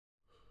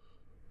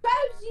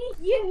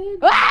Nyanyiin.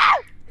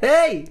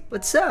 Hey,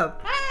 what's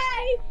up?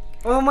 Hi.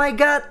 Oh my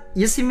god,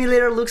 your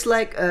simulator looks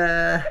like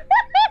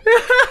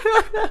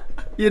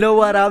you know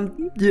what I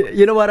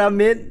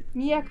mean?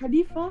 Mia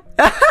Khalifa.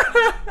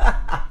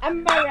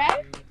 Am I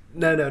right?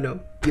 No.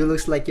 You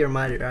looks like your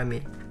mother, I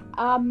mean.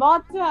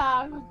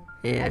 Mother.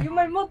 Yeah. Are you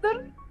my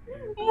mother?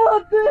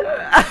 Mother.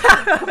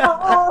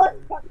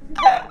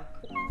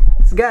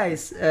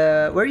 Guys,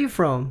 where are you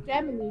from?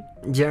 Germany.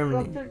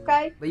 Germany. From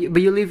Turkey.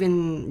 But you live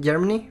in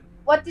Germany?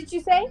 What did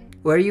you say?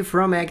 Where are you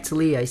from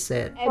actually, I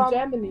said? From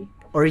Germany.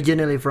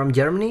 Originally from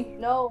Germany?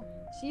 No,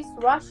 she's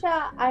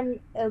Russia. I'm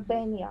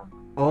Albania.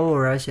 Oh,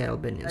 Russia,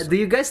 Albania. Do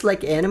you guys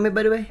like anime,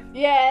 by the way?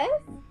 Yes.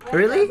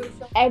 Really?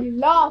 I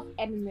love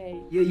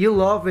anime. You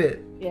love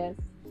it? Yes.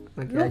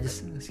 Okay, I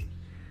just ask.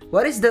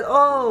 What is that?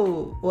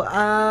 Oh, what?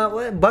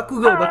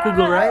 Bakugo,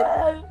 right?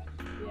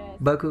 Yes.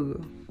 Bakugo.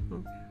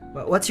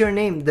 What's your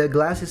name? The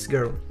glasses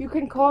girl. You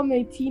can call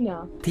me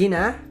Tina.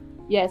 Tina?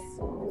 Yes.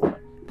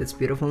 That's a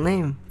beautiful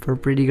name for a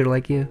pretty girl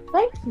like you.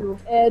 Thank you.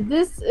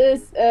 This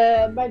is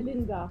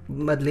Madlinda.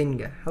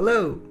 Madlinga.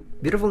 Hello.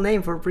 Beautiful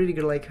name for a pretty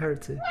girl like her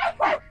too.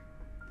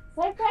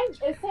 Say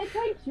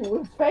thank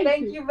you.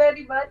 Thank you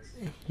very much.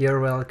 You're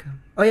welcome.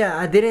 Oh yeah,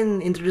 I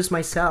didn't introduce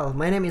myself.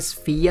 My name is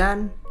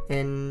Fian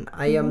and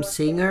I am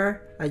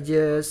singer. I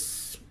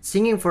just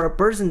singing for a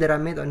person that I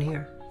met on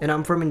here. And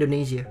I'm from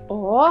Indonesia.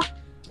 Oh,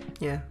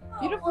 Yeah.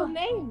 beautiful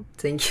name.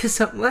 Thank you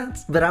so much.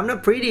 But I'm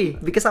not pretty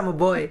because I'm a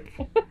boy.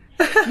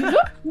 You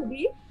look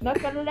pretty,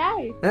 not gonna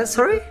lie.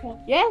 Sorry?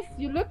 Yes,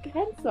 you look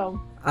handsome.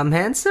 I'm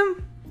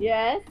handsome?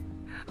 Yes.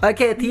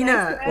 Okay,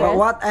 Tina, Yes.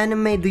 what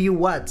anime do you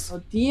watch?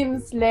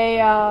 Demon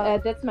Slayer,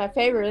 that's my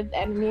favorite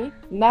anime.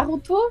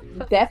 Naruto,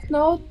 Death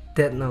Note,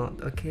 Death Note,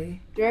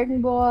 okay.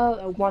 Dragon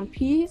Ball, One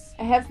Piece.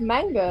 I have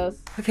mangas.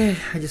 Okay,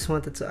 I just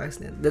wanted to ask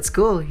that. That's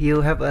cool.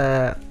 You have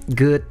a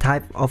good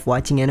type of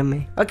watching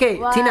anime. Okay,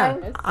 Well, Tina,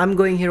 I'm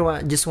going here.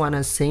 Just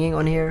wanna singing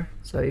on here.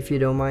 So if you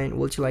don't mind,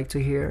 would you like to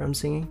hear I'm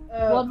singing?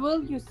 What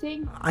will you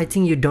sing? I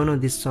think you don't know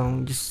this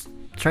song. Just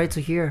try to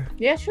hear.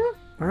 Yeah, sure.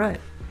 All right.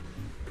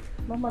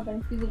 Mama,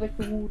 dein Fiese weg,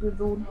 du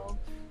Hurensohn.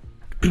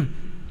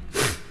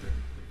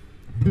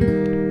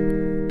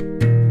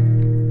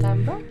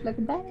 I'm back, look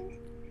at that.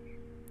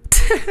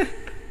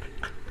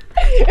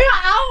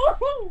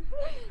 Ow!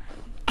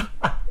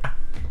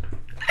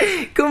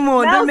 Come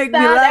on, Now don't make me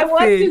stop, I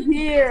want to laughing.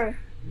 hear.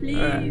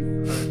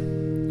 Please.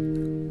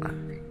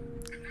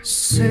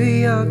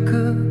 強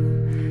く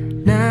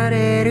な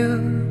れる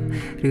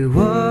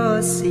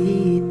潤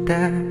し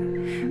た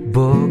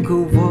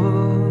僕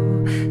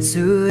を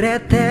連れ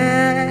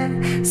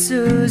て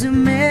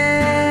進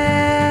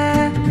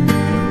め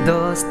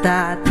どうし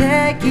たっ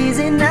て気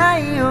づいな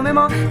い夢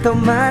も止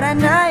まら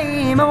な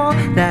い今も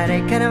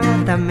誰か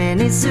のため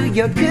に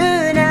強く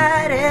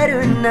なれ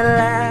るな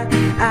ら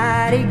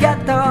ありが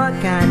とう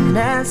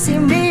悲し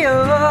みよ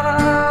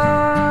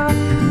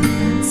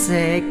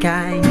世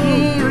界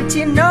に打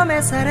ちの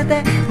めされ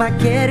て負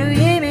ける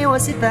意味を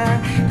した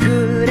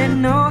暮れ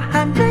の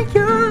花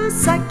よ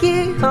咲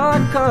き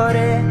誇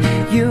れ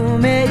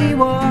夢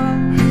を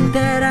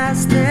照ら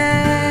して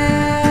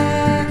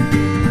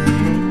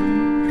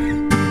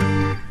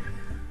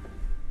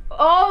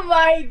Oh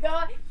my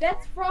god,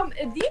 that's from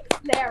a Demon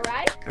Slayer,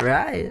 right?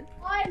 Right.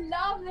 Oh, I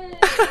love it.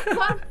 It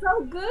sounds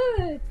so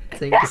good.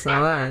 Thank you so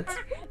much.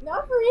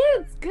 No, for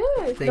real, it's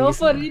good. Thank no, you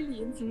so for much. really,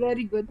 it's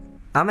very good.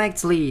 I'm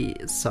actually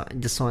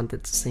just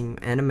wanted to sing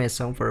anime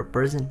song for a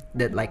person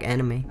that like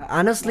anime.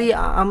 Honestly,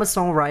 I'm a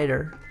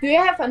songwriter. Do you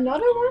have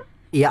another one?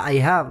 Yeah, I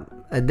have.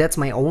 That's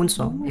my own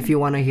song. If you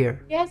wanna hear.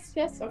 Yes,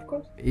 of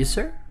course. You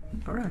sir?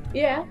 All right.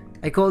 Yeah.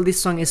 I call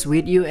this song is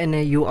with you, and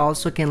you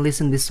also can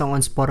listen this song on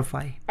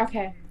Spotify.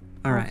 Okay.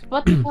 All right.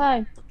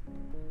 Spotify.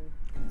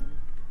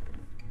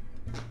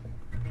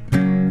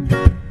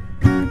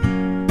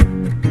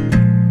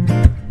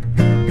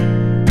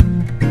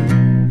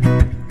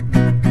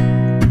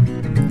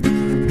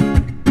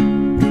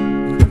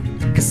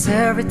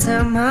 Every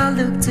time I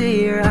look to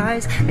your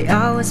eyes, I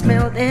always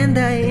melt and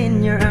die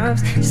in your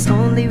arms. It's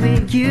only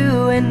with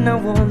you and I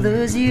won't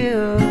lose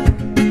you.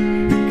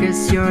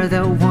 Cause you're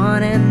the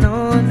one and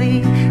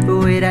only.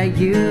 Without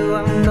you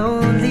I'm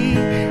lonely.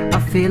 I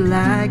feel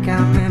like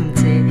I'm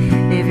empty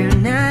if you're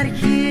not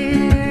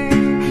here.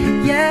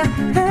 Yeah,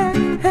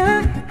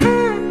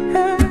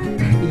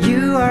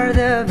 you are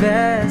the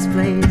best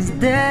place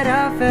that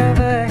I've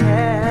ever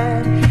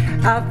had.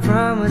 I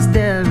promise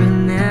that will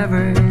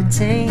never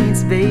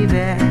change,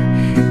 baby.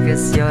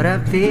 Cause you're the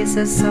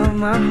pieces of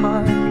my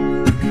heart.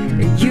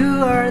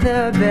 You are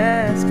the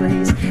best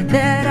place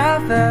that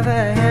I've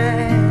ever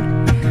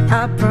had.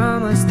 I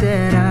promise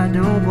that I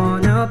don't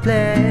wanna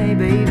play,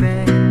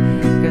 baby.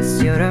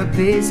 Cause you're the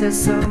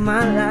pieces of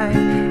my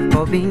life.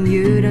 Hoping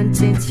you don't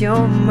change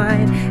your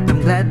mind.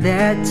 I'm glad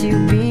that you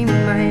be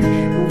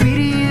mine. With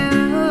you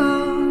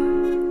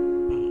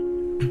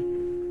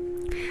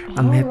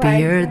I'm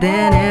happier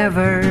than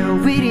ever.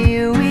 With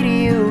you, with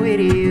you, with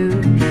you,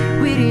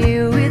 with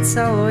you, it's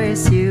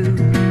always you.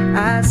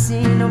 I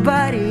see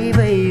nobody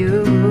but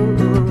you.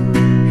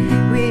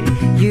 With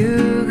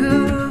you,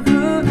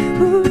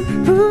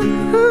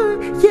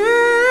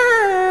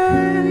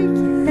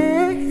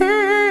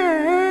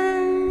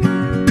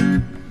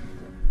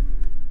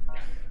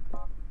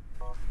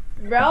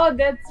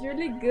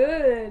 really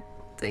good.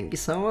 Thank you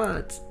so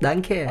much.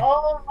 Danke.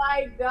 Oh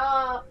my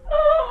god.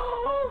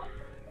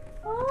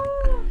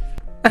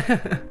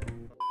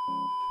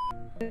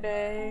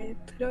 그래,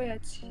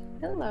 들어야지.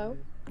 Hello.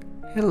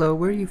 Hello,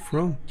 where are you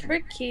from?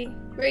 Turkey.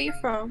 Where are you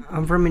from?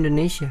 I'm from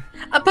Indonesia.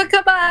 Apa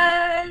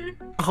kabar?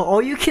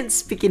 Oh, you can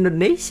speak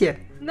Indonesia.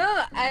 No,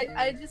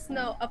 I just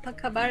know apa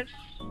kabar.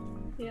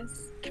 Yes,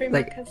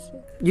 terima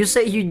kasih. You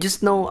say you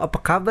just know apa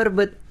kabar,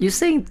 but you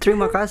saying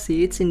terima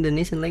kasih. It's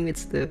Indonesian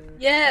language too.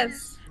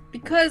 Yes,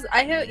 because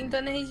I have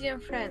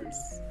Indonesian friends.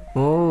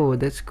 Oh,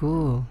 that's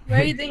cool.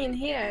 What are you doing in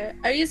here?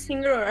 Are you a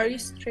singer or are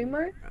you a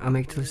streamer? I'm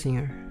actually a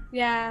singer.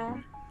 Yeah.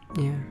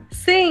 Yeah.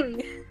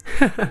 Sing!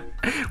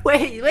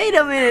 Wait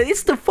a minute.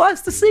 It's too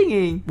fast to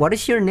singing. What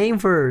is your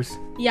name first?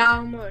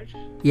 Yağmur.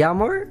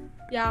 Yamor?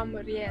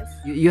 Yağmur, yes.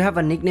 You have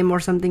a nickname or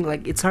something?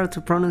 Like, it's hard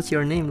to pronounce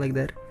your name like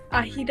that.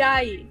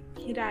 Hirai.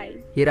 Hirai.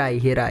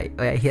 Hirai.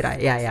 Oh yeah,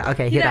 Hirai. Yeah.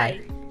 Okay,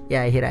 Hirai.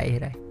 Yeah,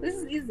 Hirai. This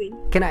is easy.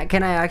 Can I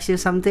ask you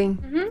something?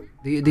 Mm-hmm.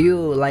 Do you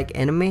like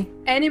anime?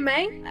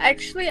 Anime?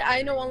 Actually,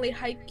 I know only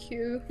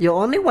Haikyuu. You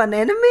only one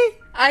anime?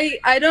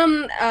 I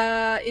don't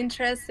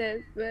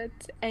interested with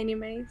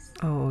animes.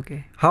 Oh,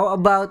 okay. How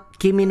about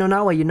Kimi no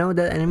Na wa? You know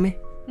that anime?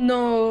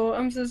 No,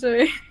 I'm so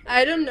sorry.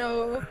 I don't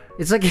know.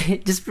 It's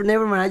okay. Just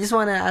never mind. I just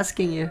wanna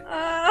asking you.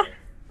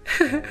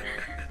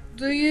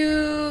 Do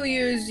you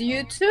use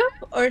YouTube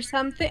or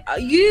something?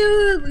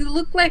 You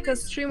look like a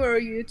streamer or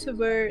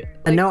YouTuber.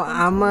 Like No,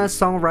 I'm a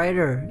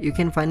songwriter. You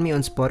can find me on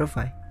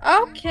Spotify.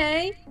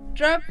 Okay,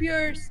 drop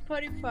your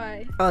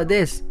Spotify. Oh,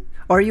 this.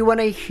 Or you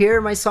wanna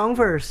hear my song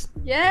first?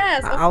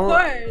 Yes, of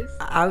course.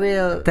 I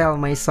will tell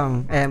my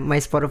song and my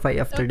Spotify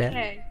after that.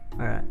 Okay.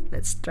 Alright,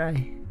 let's try.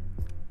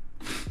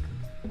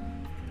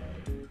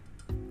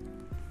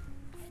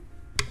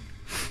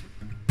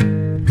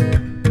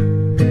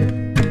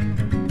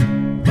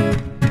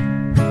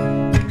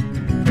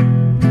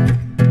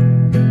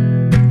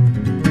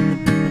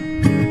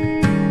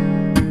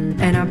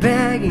 And I'm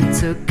begging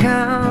to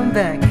come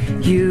back.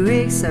 You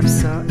accept,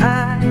 so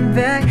I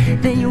beg.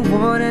 Then you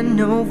wanna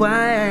know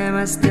why am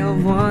I still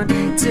want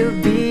to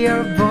be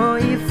your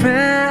boyfriend?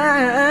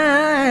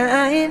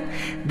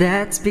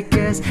 That's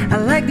because I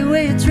like the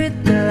way you treat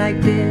me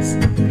like this.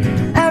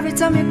 Every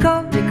time you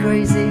call me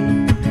crazy,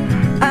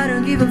 I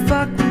don't give a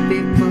fuck what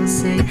people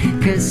say,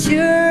 cause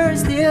you're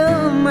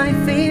still my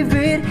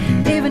favorite.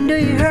 Even though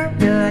you hurt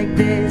me like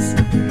this,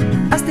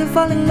 I still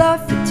fall in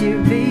love with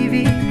you,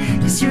 baby.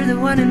 Cause you're the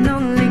one and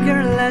only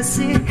girl I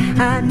see.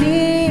 I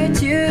need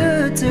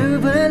you to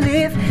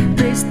believe.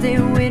 Please stay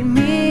with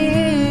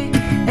me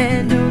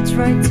and don't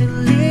try to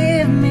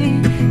leave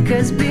me.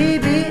 Cause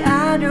baby,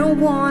 I don't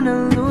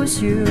wanna lose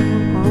you.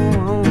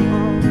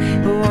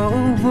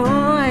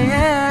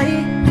 Yeah.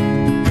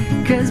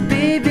 Cause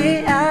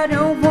baby, I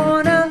don't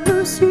wanna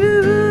lose you.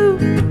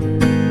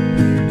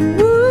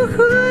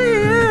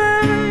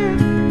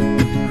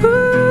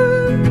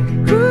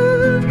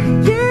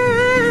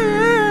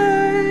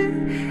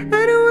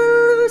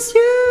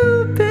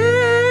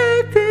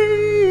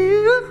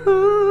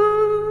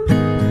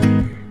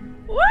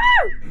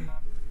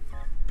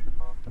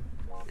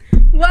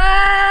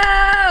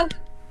 Wow!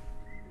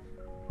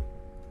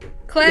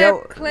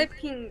 Yo.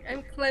 Clapping.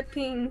 I'm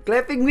clapping.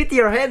 Clapping with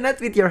your hand, not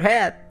with your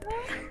head.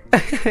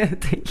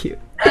 Thank you.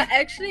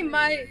 Actually,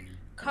 my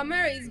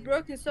camera is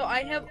broken, so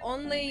I have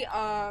only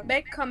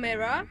back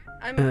camera.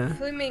 I'm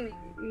filming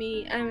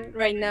me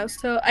right now,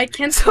 so I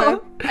can't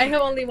clap. I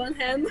have only one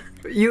hand.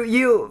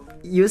 You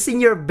using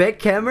your back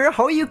camera?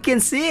 How you can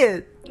see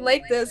it?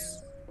 Like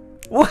this.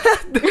 What?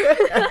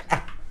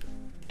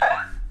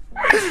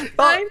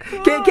 I'm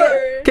poor.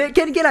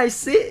 Can I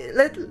see?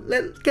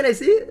 Can I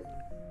see it?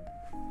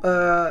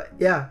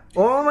 Yeah.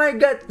 Oh my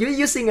god, you're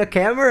using a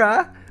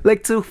camera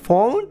like to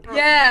phone?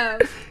 Yeah.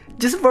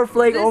 Just for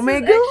playing This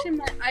Omega? is actually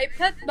my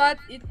iPad, but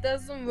it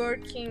doesn't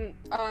working.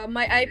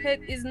 My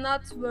iPad is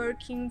not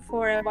working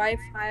for a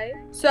Wi-Fi,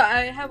 so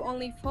I have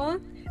only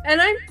phone,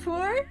 and I'm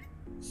poor,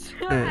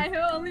 so I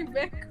have only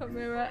back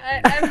camera.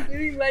 I'm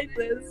doing like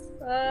this.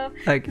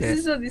 Okay. This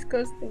is so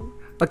disgusting.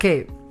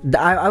 Okay,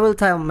 I will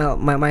tell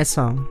my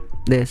song.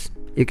 This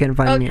you can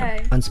find me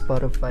on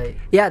Spotify.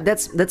 Yeah,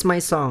 that's my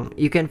song.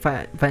 You can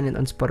find it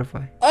on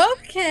Spotify.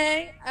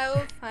 Okay, I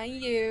will find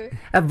you.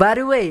 By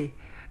the way,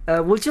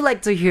 would you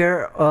like to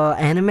hear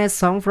anime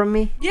song from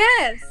me?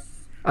 Yes.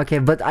 Okay,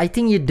 but I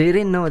think you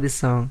didn't know this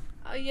song.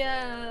 Oh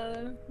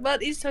yeah,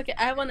 but it's okay.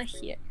 I wanna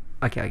hear.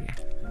 Okay.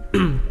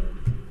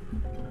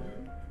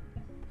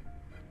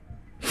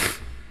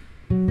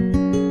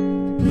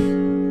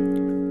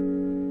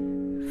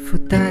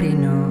 二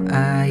人の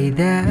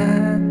間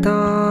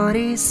通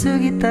り過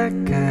ぎた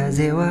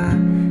風は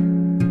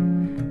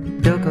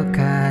どこ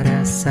か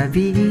ら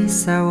寂し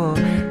さを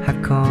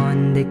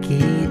運んでき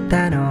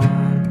たの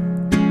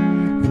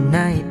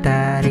泣い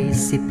たり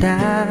し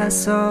た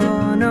そ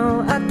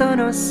の後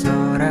の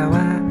空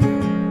は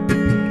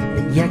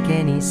や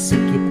けに透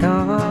き通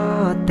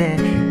って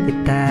い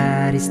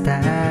たりし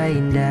たい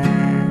んだ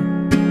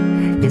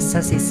優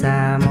し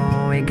さ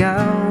も笑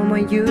顔も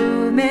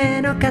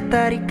夢の語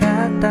り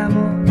方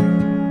も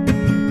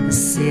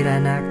知ら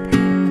な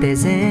くて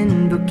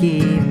全部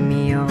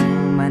君を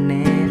真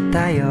似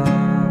たよ。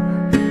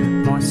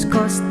もう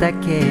少しだ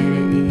けでいい、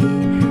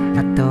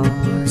あと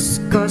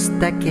少し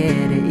だけ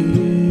で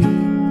いい、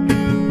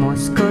もう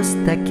少し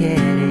だけでい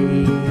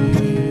い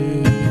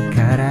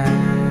から、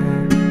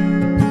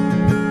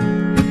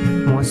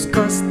もう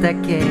少しだ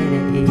けでいい、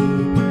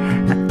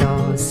あと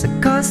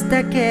少し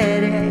だけ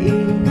でいい、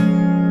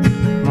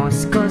もう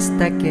少し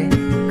だけ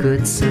く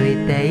っつい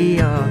てい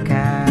よう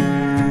か。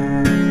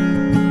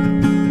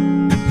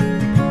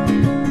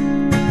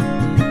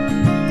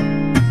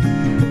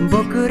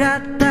僕ら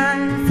大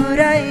フ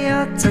ライ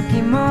よ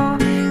時も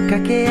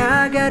駆け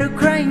上がる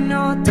くらい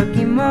の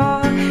時も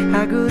は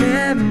ぐ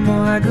れ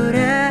もはぐ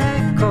れ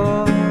っ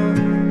こ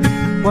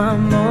は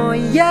もう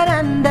嫌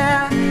なん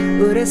だ。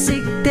嬉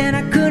しくて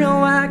泣く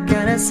のは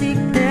悲し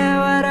くて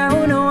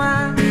笑うの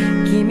は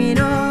君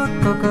の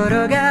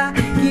心が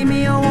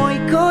君を追い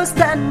越し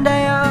たんだ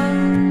よ。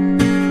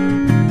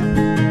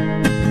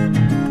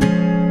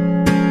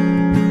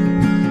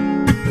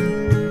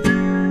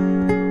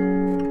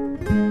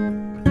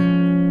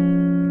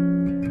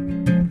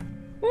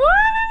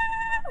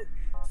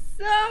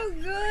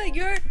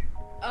Your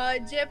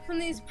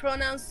Japanese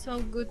pronounce so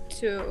good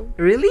too.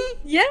 Really?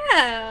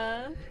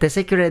 Yeah.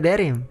 Teşekkür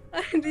ederim.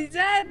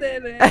 Rica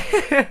ederim.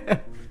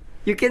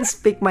 You can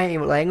speak my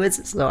language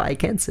so I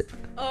can say.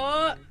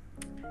 Oh,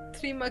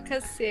 terima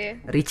kasih.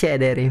 Rica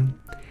ederim.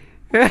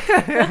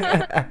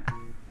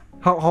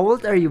 How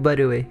old are you by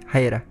the way,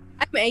 Haira?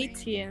 I'm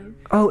 18.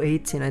 Oh,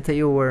 18. I thought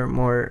you were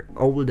more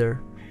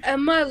older.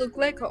 Am I look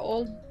like an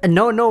old?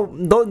 No,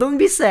 don't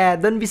be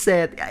sad. Don't be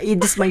sad. It's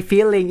just my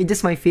feeling. It's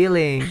just my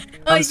feeling.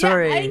 Oh, I'm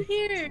sorry.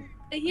 Yeah,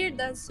 I hear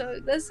that,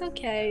 so that's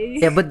okay.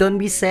 Yeah, but don't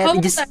be sad. How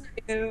old Just are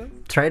you?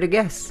 try to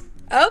guess.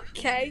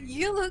 Okay,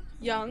 you look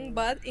young,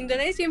 but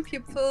Indonesian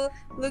people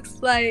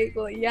looks like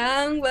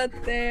young, but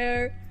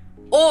they're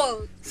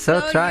old. So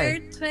try.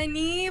 You're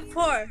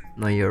 24.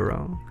 No, you're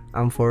wrong.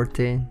 I'm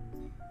 14.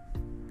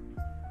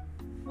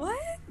 What?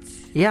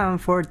 Yeah, I'm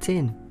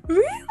 14.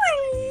 Really?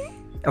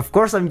 Of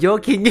course, I'm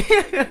joking. What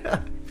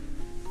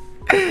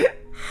the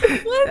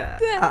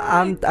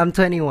heck? I'm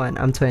 21.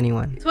 I'm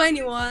 21.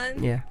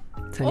 21. Yeah,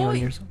 21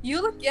 years old.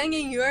 You look young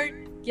and you're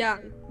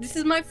young. This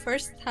is my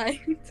first time.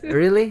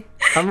 Really?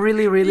 I'm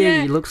really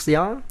Yeah. looks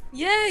young.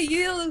 Yeah,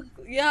 you look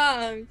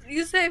young.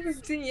 You say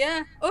 15.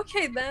 Yeah.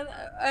 Okay, then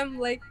I'm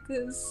like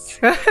this.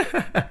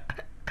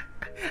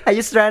 I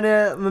just trying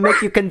to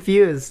make you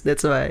confused.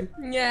 That's why.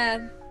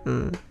 Yeah.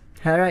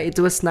 Alright, it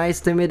was nice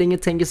to meeting you.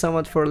 Thank you so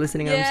much for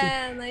listening.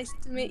 Yeah, nice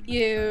to meet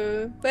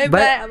you. Bye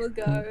bye. I will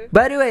go.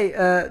 By the way,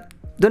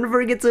 don't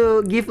forget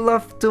to give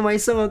love to my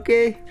song,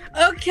 okay?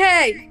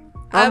 Okay.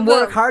 I'm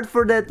work hard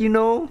for that, you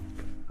know.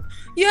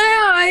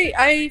 Yeah,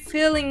 I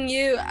feeling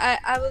you.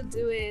 I will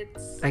do it.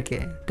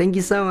 Okay, thank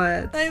you so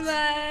much. Bye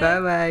bye.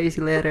 Bye bye.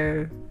 See you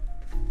later.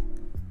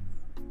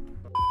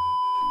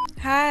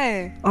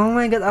 Hi. Oh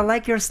my god, I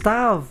like your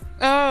stuff.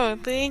 Oh,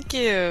 thank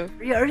you.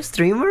 Are you a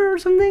streamer or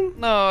something?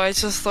 No, I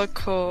just look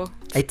cool.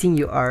 I think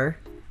you are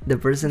the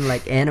person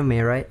like anime,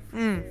 right?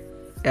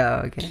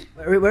 Yeah, okay.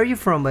 Where are you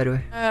from, by the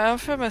way? I'm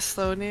from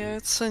Estonia.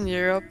 It's in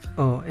Europe.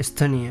 Oh,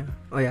 Estonia.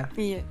 Oh yeah.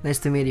 Yeah. Nice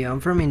to meet you.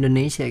 I'm from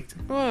Indonesia,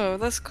 actually. Whoa,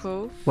 that's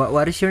cool.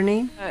 What is your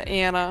name?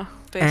 Anna.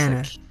 Basic.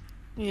 Anna.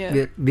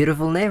 Yeah.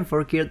 Beautiful name for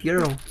a cute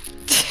girl.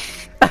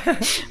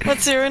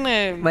 What's your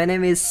name? My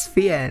name is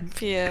Fian.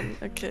 Pian.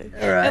 Okay.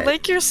 Alright. I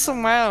like your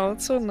smile.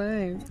 It's so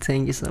nice.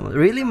 Thank you so much.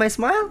 Really, my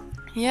smile?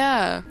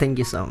 Yeah. Thank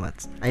you so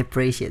much. I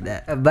appreciate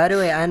that. By the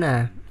way,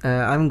 Anna,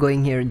 I'm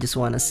going here just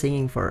wanna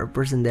singing for a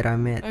person that I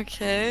met.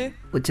 Okay.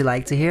 Would you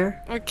like to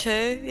hear?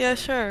 Okay. Yeah,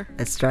 sure.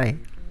 Let's try.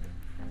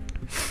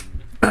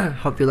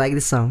 Hope you like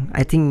this song.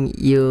 I think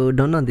you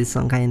don't know this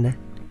song kinda,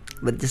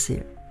 but just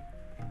hear.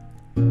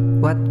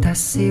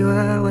 Watashi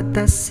wa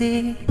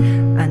watashi,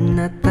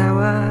 anata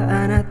wa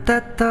anata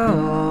to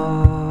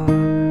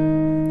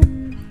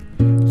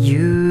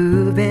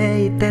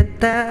yube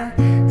iteta,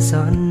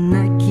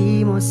 sonna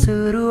ki mo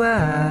suru wa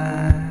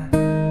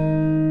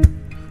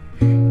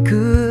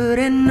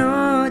kure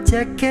no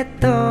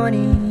jaketo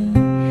ni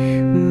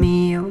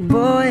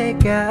miyoboe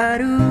ga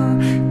aru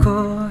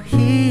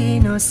kohi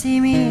no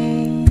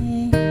shimi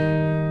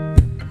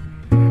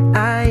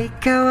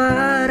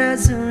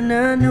aikawarazu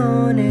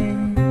nano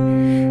ne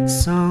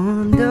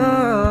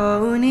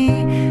Sondo ni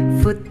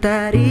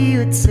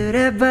futari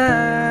utsureba.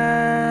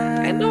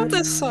 I know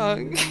this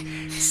song.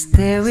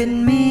 Stay with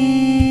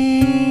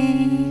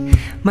me.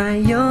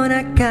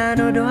 Mayonaka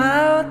no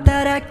doa o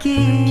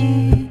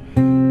taraki.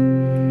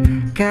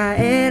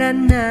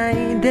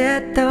 Kaeranai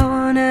de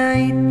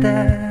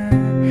tonaita.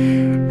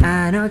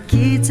 Ano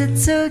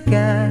kitsutsu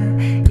ga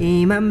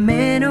ima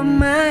meno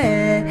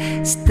mae.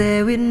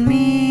 Stay with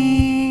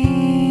me.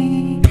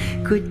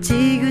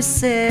 口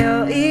癖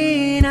を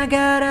言いな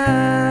が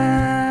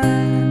ら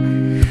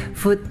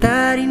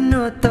二人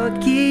の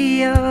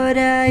時を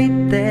抱い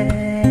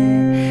て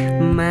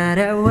な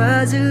ら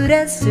忘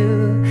れ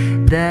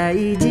ず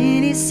大事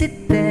にし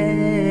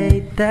て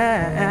いた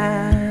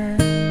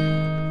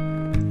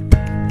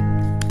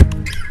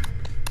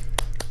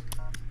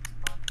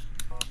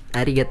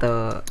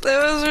Arigato.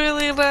 That was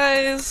really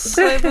nice.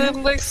 I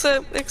didn't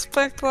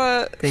expect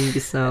that. Thank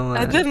you so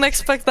much. I didn't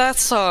expect that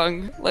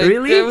song. Like,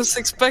 Really? I was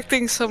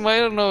expecting some,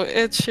 I don't know,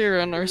 Ed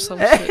Sheeran or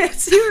something.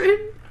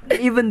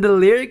 Even the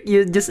lyric,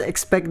 you just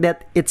expect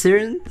that it's your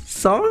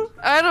song?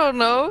 I don't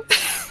know.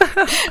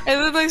 I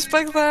didn't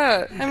expect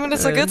that. I mean,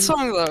 it's a good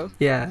song though.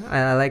 Yeah,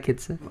 I like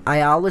it.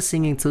 I always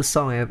singing two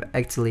songs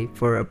actually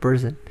for a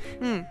person.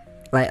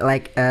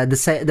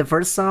 The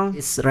first song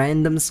is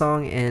random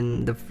song,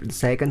 and the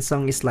second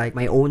song is like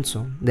my own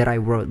song that I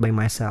wrote by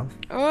myself.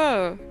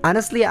 Whoa.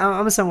 Honestly,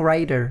 I'm a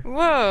songwriter.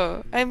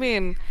 Whoa. I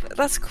mean,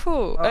 that's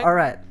cool.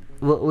 Alright,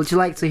 would you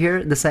like to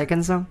hear the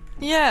second song?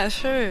 Yeah,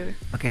 sure.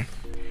 Okay.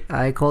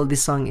 I call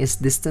this song is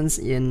Distance,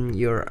 and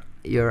you're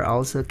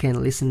also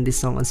can listen this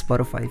song on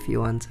Spotify if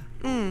you want.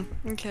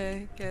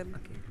 Okay, good.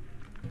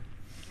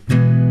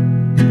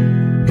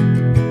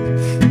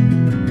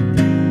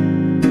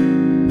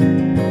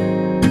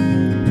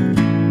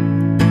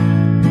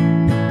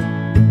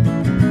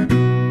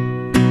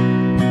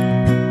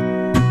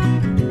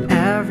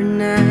 Every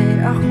night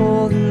I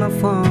hold my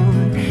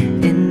phone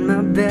in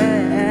my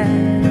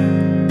bed,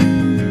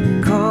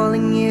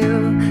 calling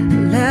you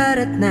late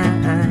at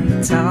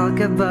night, talk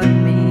about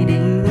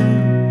meeting.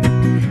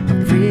 I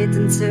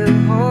pretend to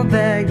hold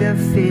back the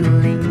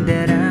feeling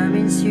that I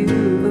miss you,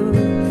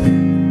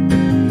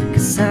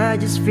 'cause I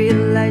just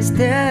realized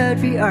that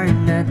we are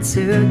not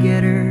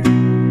together,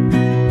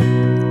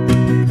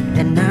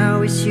 and I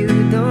wish you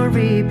don't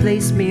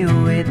replace me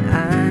with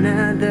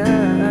another.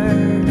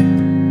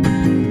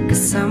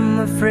 'Cause I'm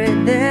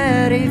afraid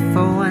that if I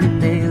one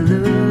day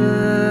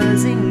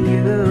losing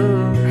you,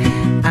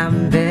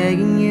 I'm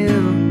begging you,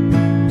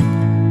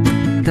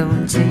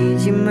 don't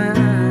change your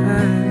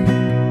mind.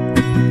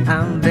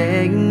 I'm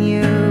begging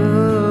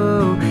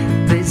you,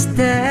 please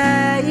stay.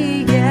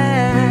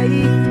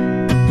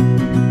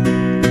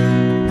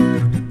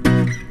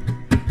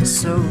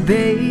 So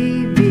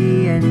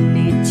baby, I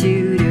need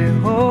you to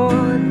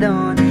hold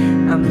on.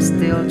 I'm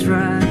still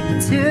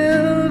trying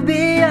to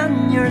be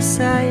on your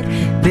side,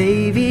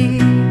 baby.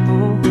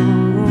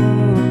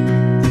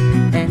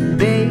 And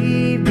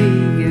baby,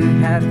 you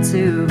have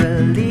to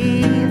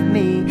believe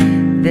me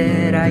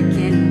that I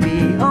can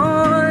be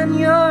on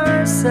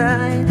your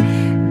side,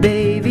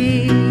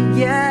 baby.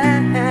 Yeah,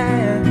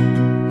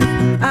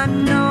 I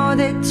know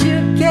that you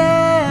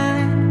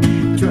can.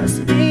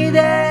 Trust me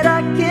that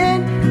I can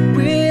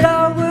with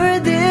our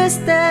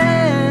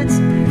distance.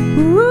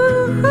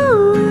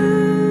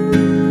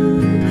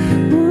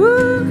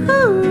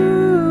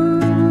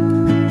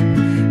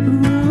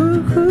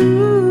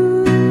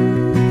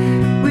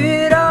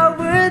 With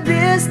our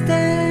distance.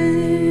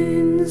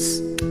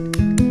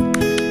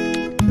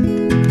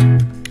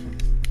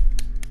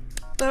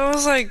 That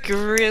was like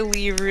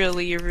really,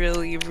 really,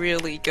 really,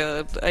 really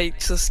good. I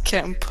just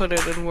can't put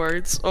it in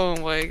words. Oh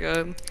my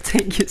god.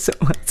 Thank you so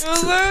much. It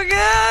was so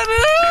good!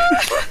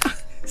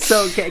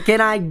 So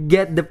can I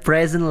get the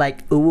present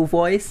like Uwu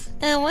voice?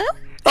 What?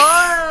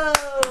 Oh!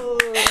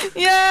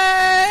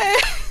 Yay!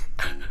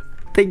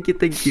 Thank you.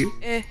 Thank you.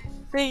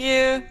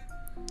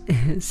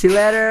 See you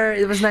later.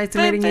 It was nice to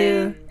meeting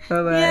you.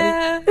 Bye bye.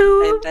 Yeah.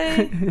 Bye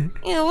bye.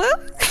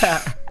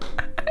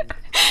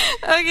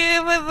 Okay,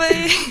 bye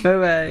bye. Bye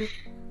bye.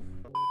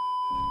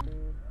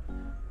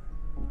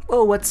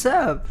 Oh, what's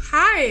up?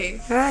 Hi.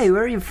 Hi,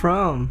 where are you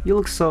from? You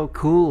look so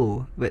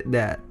cool with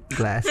that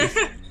glasses.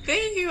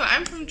 Thank you.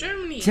 I'm from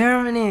Germany.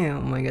 Germany. Oh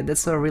my god,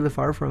 that's so really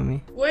far from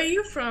me. Where are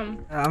you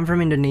from? I'm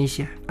from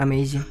Indonesia. I'm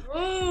Asian.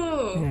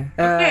 Oh.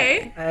 Yeah.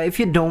 Okay. If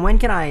you don't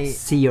mind, can I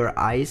see your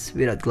eyes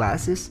without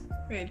glasses?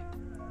 Wait.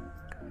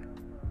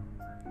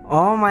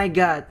 Oh my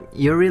god,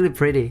 you're really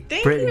pretty.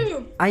 Thank pretty.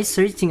 you. I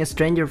searching a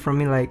stranger for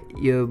me like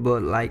you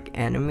both like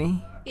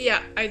anime. Yeah,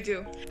 I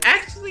do.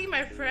 Actually,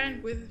 my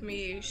friend with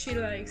me, she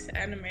likes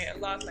anime a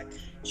lot. Like,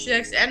 she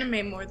likes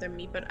anime more than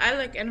me, but I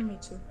like anime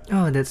too.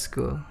 Oh, that's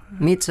cool.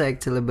 Me too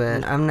actually,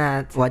 but I'm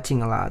not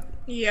watching a lot.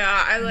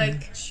 Yeah, I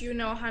like, you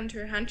know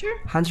Hunter x Hunter?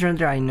 Hunter x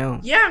Hunter, I know.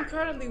 Yeah, I'm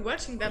currently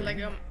watching that. Like,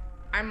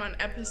 I'm on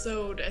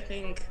episode, I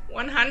think,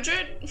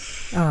 100.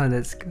 Oh,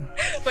 that's cool.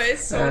 But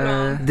it's so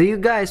long. Do you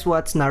guys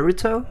watch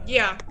Naruto?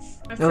 Yeah,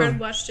 my friend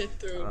watched it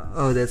through.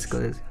 Oh, that's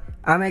cool.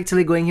 I'm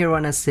actually going here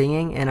when I'm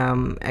singing, and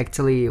I'm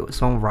actually a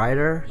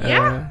songwriter.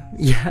 Yeah?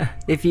 Yeah.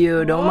 If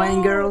you don't mind,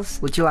 Oh. girls,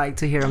 would you like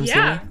to hear him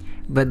Yeah. singing?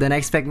 But don't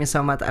expect me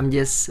so much. I'm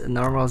just a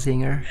normal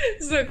singer.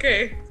 It's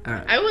okay.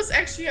 Alright. I was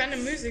actually on a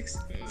music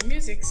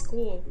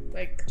school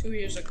like 2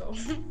 years ago.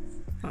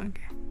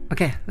 Okay.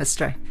 Okay, let's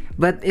try.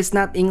 But it's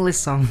not English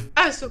song.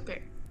 Ah, it's okay.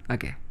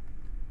 Okay.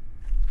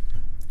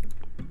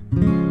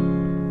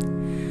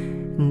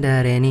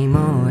 誰に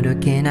もど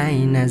けな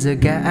い謎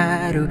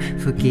がある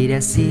吹き出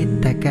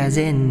した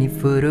風に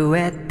震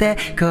えて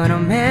この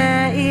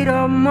迷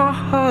路も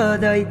ほ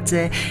どい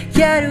て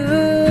やる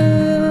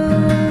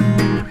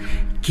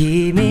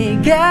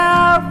君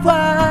が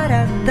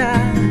笑った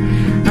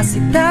明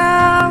日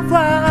は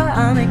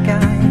雨か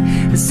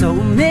い聡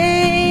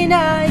明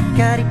な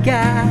光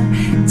が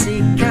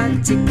チカ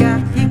チカ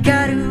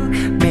光る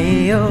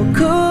目を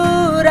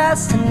凝ら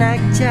さな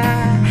くち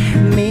ゃ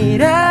未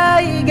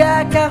来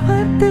が変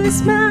わって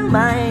しまう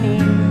前に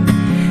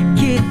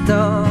きっ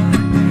と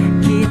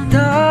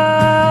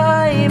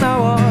今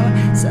を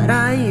さ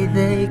らい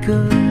でいく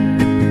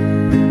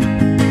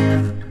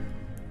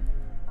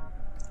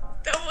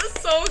That was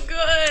so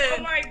good.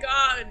 Oh my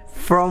god.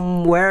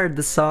 From where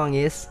the song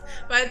is?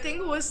 But I think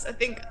it was, I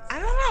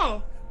don't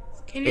know.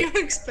 Can you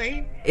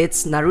explain?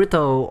 It's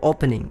Naruto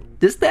opening.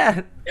 Just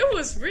that. It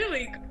was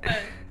really good.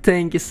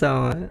 Thank you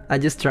so much. I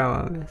just try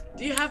my best.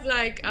 Do you have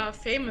like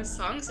famous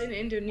songs in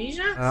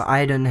Indonesia?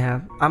 I don't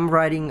have. I'm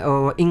writing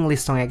a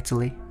English song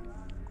actually.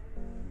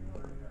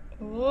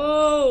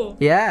 Oh.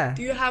 Yeah.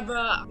 Do you have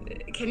a?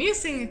 Can you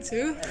sing it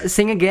too?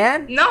 Sing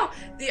again? No,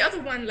 the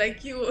other one,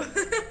 like you,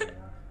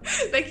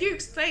 like you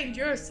explained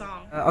your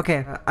song.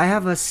 Okay, I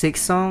have a 6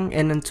 song,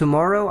 and then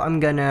tomorrow I'm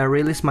gonna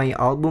release my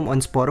album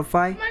on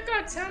Spotify. Oh my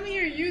god, tell me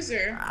your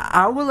user.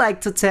 I would like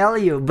to tell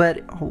you,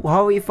 but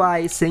how if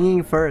I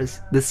singing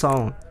first the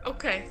song?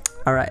 Okay.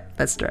 Alright,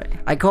 let's try.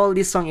 I call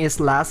this song is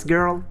Last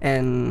Girl,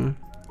 and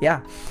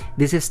yeah,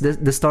 this is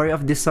the story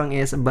of this song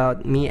is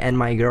about me and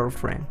my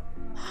girlfriend.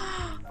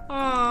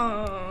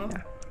 Oh.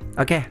 Yeah.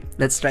 Okay,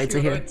 let's try to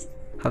hear.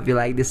 Hope you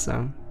like this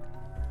song.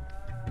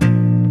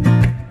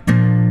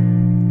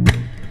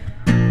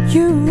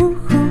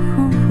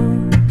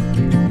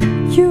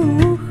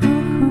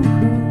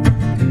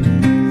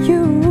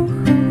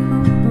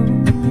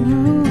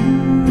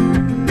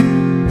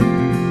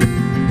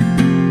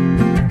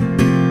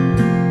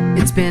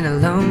 It's been a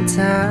long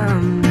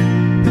time.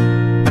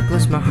 I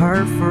closed my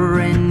heart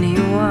for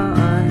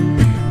anyone,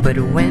 but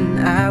when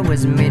I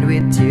was made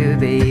with you,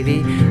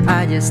 baby,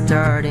 I just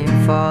started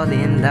falling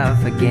in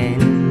love again.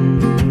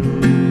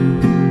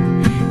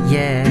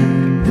 Yeah,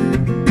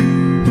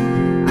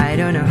 I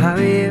don't know how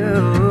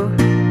you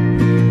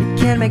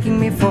can making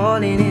me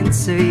falling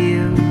into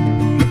you.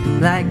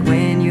 Like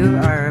when you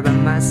are by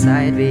my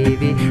side,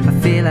 baby, I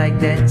feel like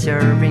that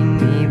you're bringing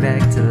me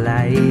back to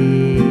life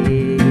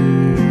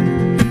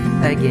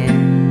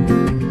again.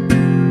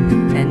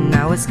 And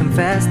I was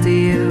confess to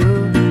you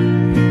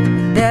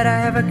that I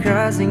have a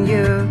crush on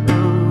you.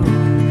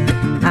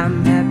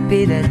 I'm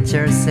happy that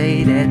you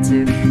say that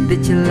too,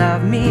 that you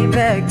love me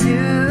back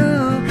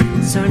too.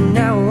 So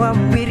now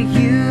I'm with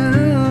you,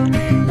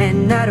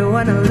 and I don't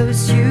wanna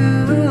lose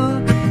you.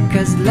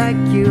 Cause like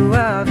you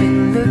I've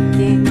been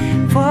looking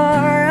for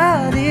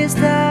all this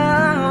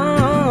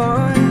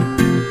time.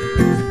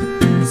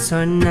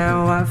 So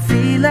now I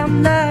feel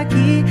I'm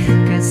lucky,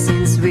 cause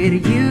since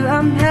with you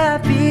I'm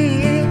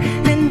happy.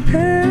 And I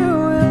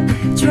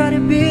will try to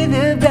be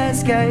the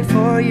best guy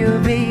for you,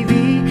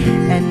 baby.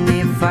 And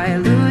if I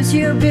lose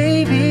you,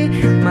 baby,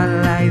 my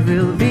life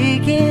will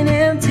begin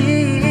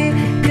empty.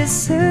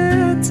 Cause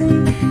I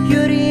think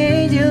you're the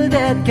angel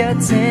that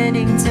God's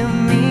sending to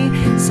me.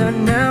 So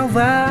now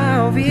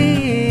I'll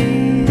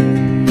be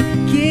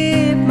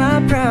keep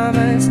my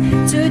promise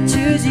to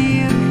choose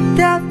you.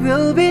 That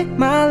will be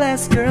my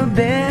last girl,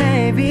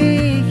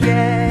 baby,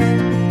 yeah.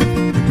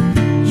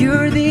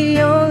 You're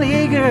the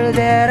only girl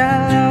that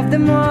I love the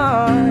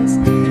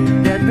most,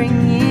 that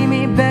bringing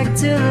me back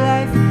to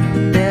life,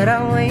 that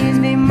always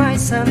be my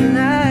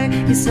sunlight.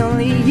 It's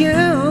only you,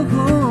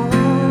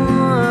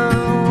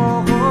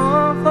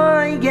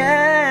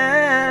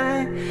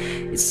 yeah.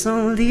 It's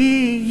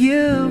only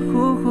you,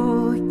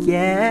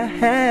 yeah.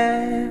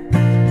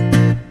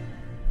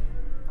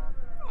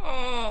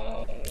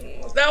 Oh,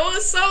 that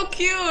was so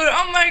cute.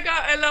 Oh my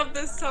god, I love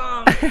this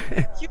song.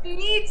 You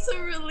need to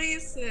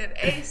release it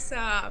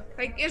ASAP.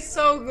 Like, it's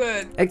so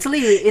good.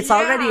 Actually, it's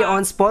already Yeah.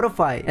 on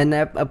Spotify and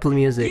Apple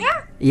Music.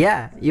 Yeah?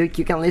 Yeah, you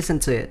can listen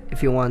to it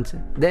if you want to.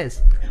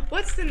 This.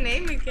 What's the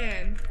name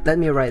again? Let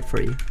me write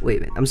for you.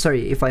 Wait. I'm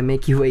sorry if I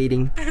make you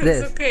waiting.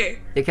 This. It's okay.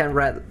 You can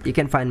write. You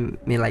can find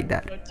me like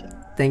that.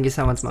 Thank you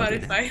so much,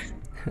 Martina. Spotify.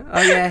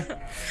 Okay.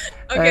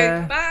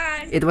 Okay,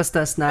 bye. It was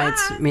just nice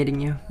Bye. meeting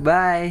you.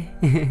 Bye.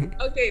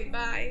 Okay,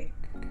 bye.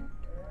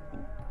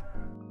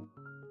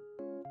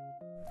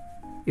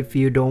 If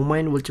you don't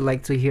mind, would you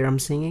like to hear I'm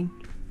singing?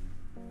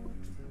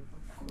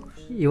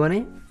 You want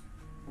it?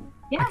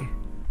 Yeah. Okay.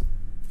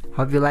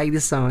 Hope you like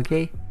this song,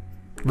 okay?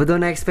 But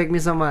don't expect me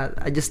so much.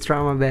 I just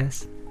try my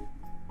best.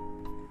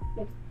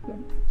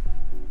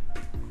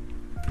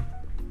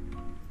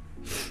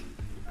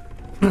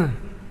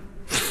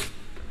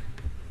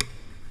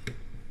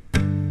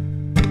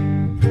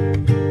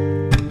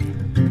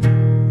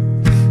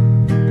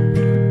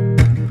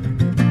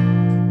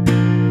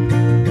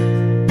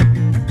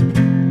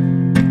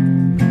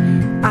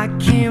 I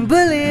can't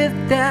believe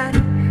that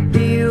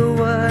you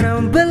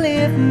wouldn't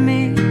believe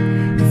me.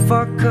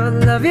 For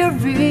all of your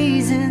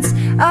reasons,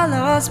 I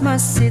lost my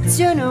seats.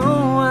 You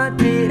know I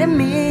didn't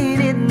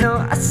mean it. No,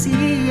 I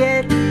see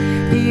it.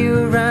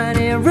 You run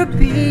and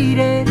repeat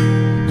it.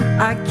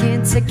 I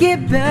can't take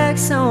it back,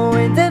 so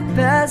in the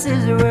past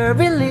is where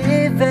we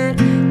live it.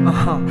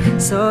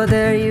 So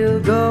there you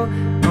go.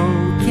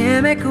 Oh,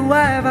 can't make a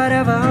wife out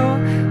of a hoe.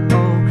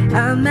 Oh,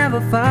 I'll never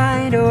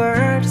find a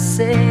word to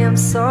say I'm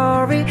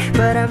sorry,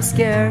 but I'm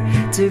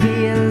scared to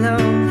be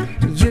alone.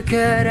 You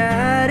cut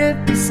out a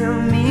piece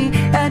of me,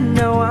 I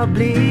know I'll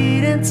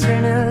bleed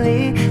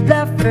internally.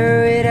 Love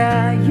her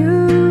without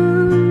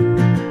you,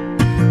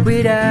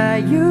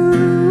 without you.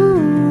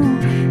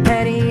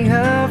 Any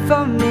hurt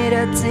for me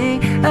to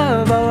think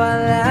about what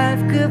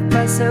life could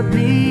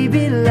possibly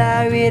be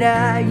like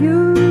without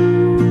you,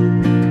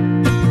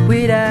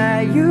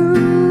 without you.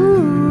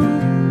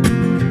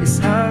 It's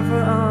hard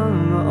for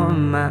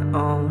on my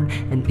own,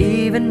 and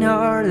even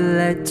hard to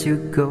let you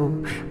go.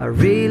 I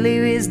really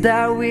wish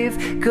that we've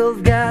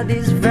could got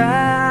this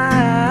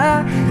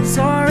right.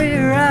 Sorry,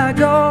 here I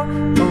go.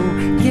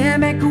 Oh, can't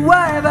make a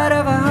wife out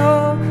of a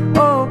hoe.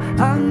 Oh,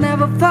 I'll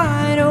never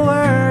find a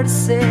word to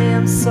say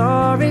I'm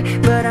sorry,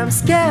 but I'm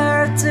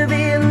scared to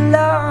be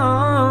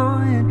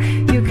alone.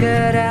 You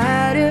cut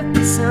out a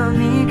piece of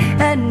me,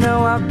 and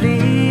now I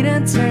bleed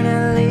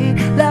internally.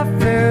 Love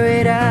her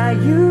without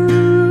you,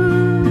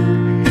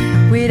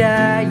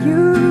 without you.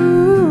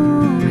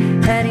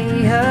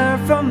 Any hurt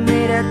from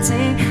me to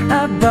think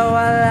about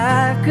what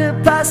life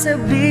could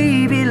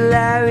possibly be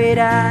like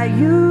without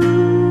you,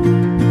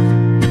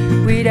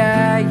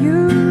 without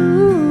you.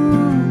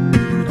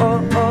 Oh,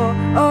 oh,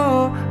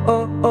 oh,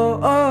 oh, oh,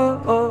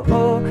 oh, oh,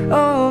 oh,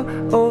 oh,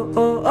 oh,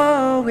 oh,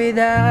 oh,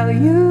 without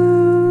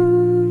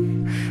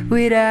you,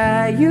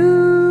 without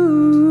you.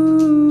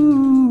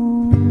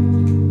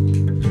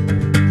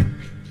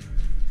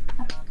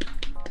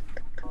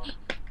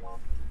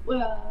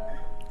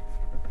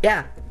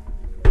 Yeah.